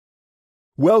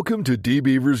Welcome to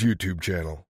DBeaver's YouTube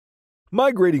channel.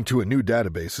 Migrating to a new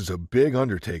database is a big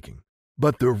undertaking,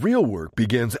 but the real work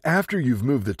begins after you've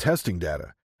moved the testing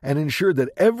data and ensured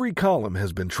that every column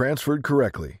has been transferred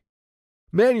correctly.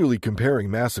 Manually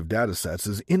comparing massive datasets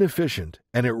is inefficient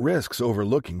and it risks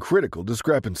overlooking critical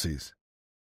discrepancies.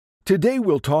 Today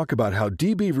we'll talk about how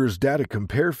DBeaver's data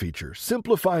compare feature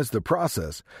simplifies the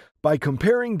process by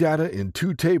comparing data in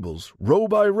two tables, row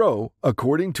by row,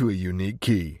 according to a unique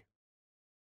key.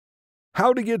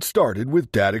 How to get started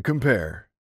with data compare.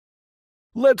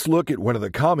 Let's look at one of the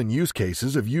common use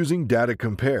cases of using data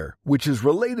compare, which is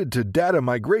related to data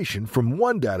migration from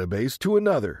one database to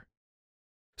another.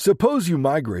 Suppose you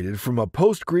migrated from a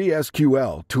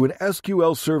PostgreSQL to an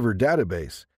SQL Server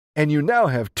database, and you now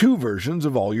have two versions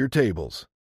of all your tables.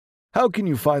 How can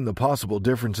you find the possible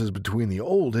differences between the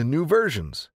old and new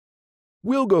versions?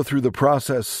 We'll go through the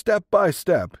process step by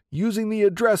step using the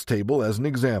address table as an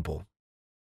example.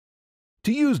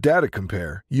 To use data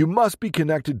compare, you must be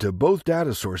connected to both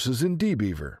data sources in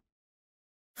DBeaver.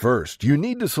 First, you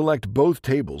need to select both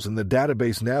tables in the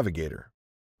database navigator.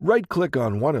 Right-click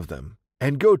on one of them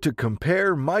and go to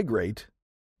Compare, Migrate,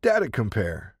 Data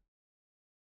Compare.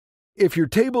 If your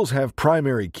tables have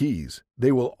primary keys,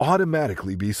 they will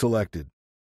automatically be selected.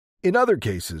 In other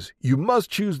cases, you must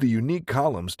choose the unique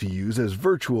columns to use as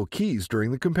virtual keys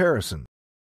during the comparison.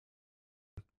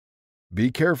 Be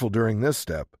careful during this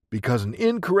step because an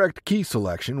incorrect key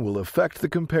selection will affect the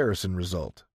comparison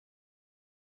result.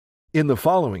 In the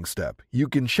following step, you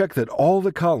can check that all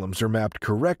the columns are mapped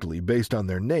correctly based on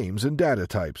their names and data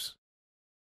types.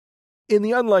 In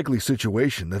the unlikely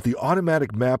situation that the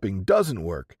automatic mapping doesn't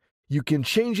work, you can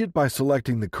change it by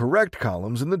selecting the correct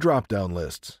columns in the drop-down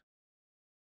lists.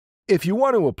 If you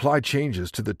want to apply changes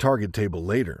to the target table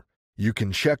later, you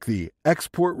can check the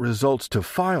Export Results to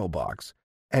File box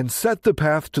and set the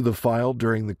path to the file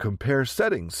during the Compare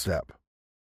Settings step.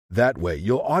 That way,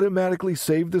 you'll automatically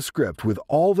save the script with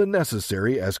all the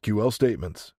necessary SQL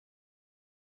statements.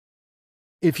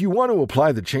 If you want to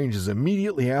apply the changes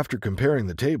immediately after comparing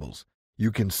the tables,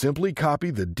 you can simply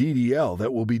copy the DDL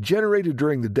that will be generated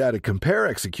during the data compare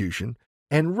execution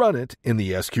and run it in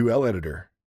the SQL editor.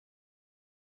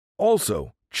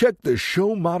 Also, check the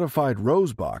Show Modified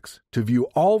Rows box to view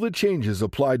all the changes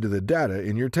applied to the data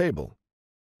in your table.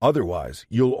 Otherwise,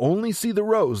 you'll only see the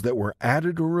rows that were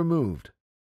added or removed.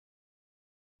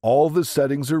 All the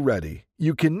settings are ready.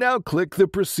 You can now click the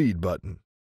Proceed button.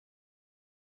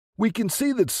 We can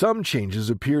see that some changes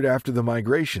appeared after the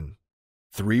migration.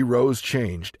 3 rows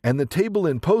changed, and the table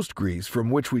in Postgres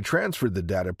from which we transferred the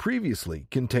data previously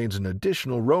contains an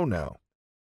additional row now.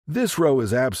 This row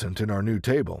is absent in our new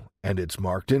table, and it's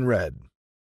marked in red.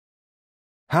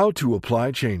 How to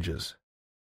apply changes.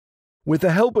 With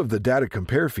the help of the data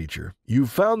compare feature,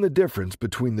 you've found the difference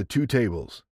between the two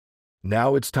tables.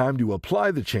 Now it's time to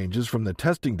apply the changes from the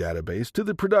testing database to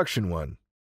the production one.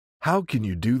 How can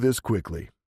you do this quickly?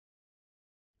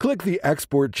 Click the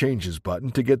Export Changes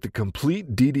button to get the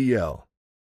complete DDL.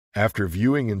 After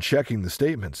viewing and checking the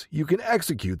statements, you can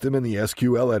execute them in the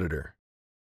SQL editor.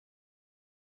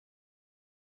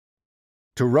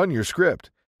 To run your script,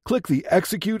 click the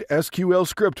Execute SQL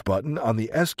Script button on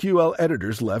the SQL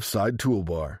editor's left side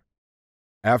toolbar.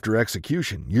 After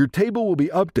execution, your table will be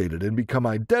updated and become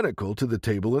identical to the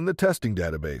table in the testing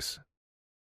database.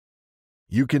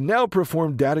 You can now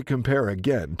perform data compare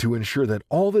again to ensure that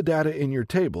all the data in your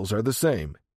tables are the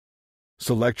same.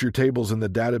 Select your tables in the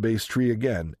database tree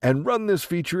again and run this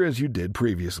feature as you did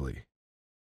previously.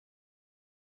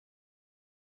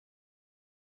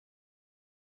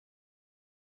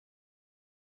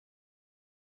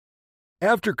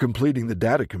 After completing the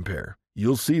data compare,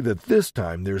 you'll see that this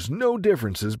time there's no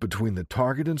differences between the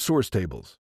target and source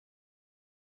tables.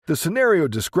 The scenario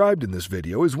described in this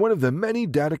video is one of the many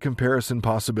data comparison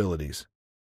possibilities.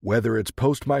 Whether it's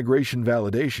post-migration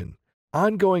validation,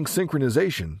 ongoing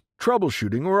synchronization,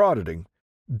 troubleshooting, or auditing,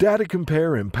 data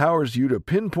compare empowers you to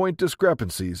pinpoint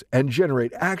discrepancies and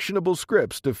generate actionable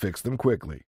scripts to fix them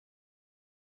quickly.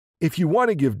 If you want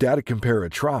to give data compare a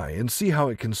try and see how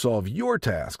it can solve your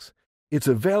tasks, it's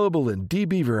available in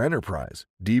DBeaver Enterprise,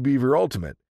 DBeaver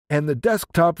Ultimate, and the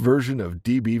desktop version of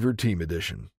DBeaver Team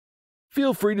Edition.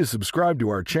 Feel free to subscribe to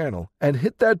our channel and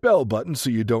hit that bell button so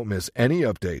you don't miss any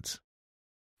updates.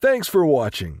 Thanks for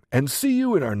watching, and see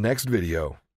you in our next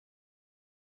video.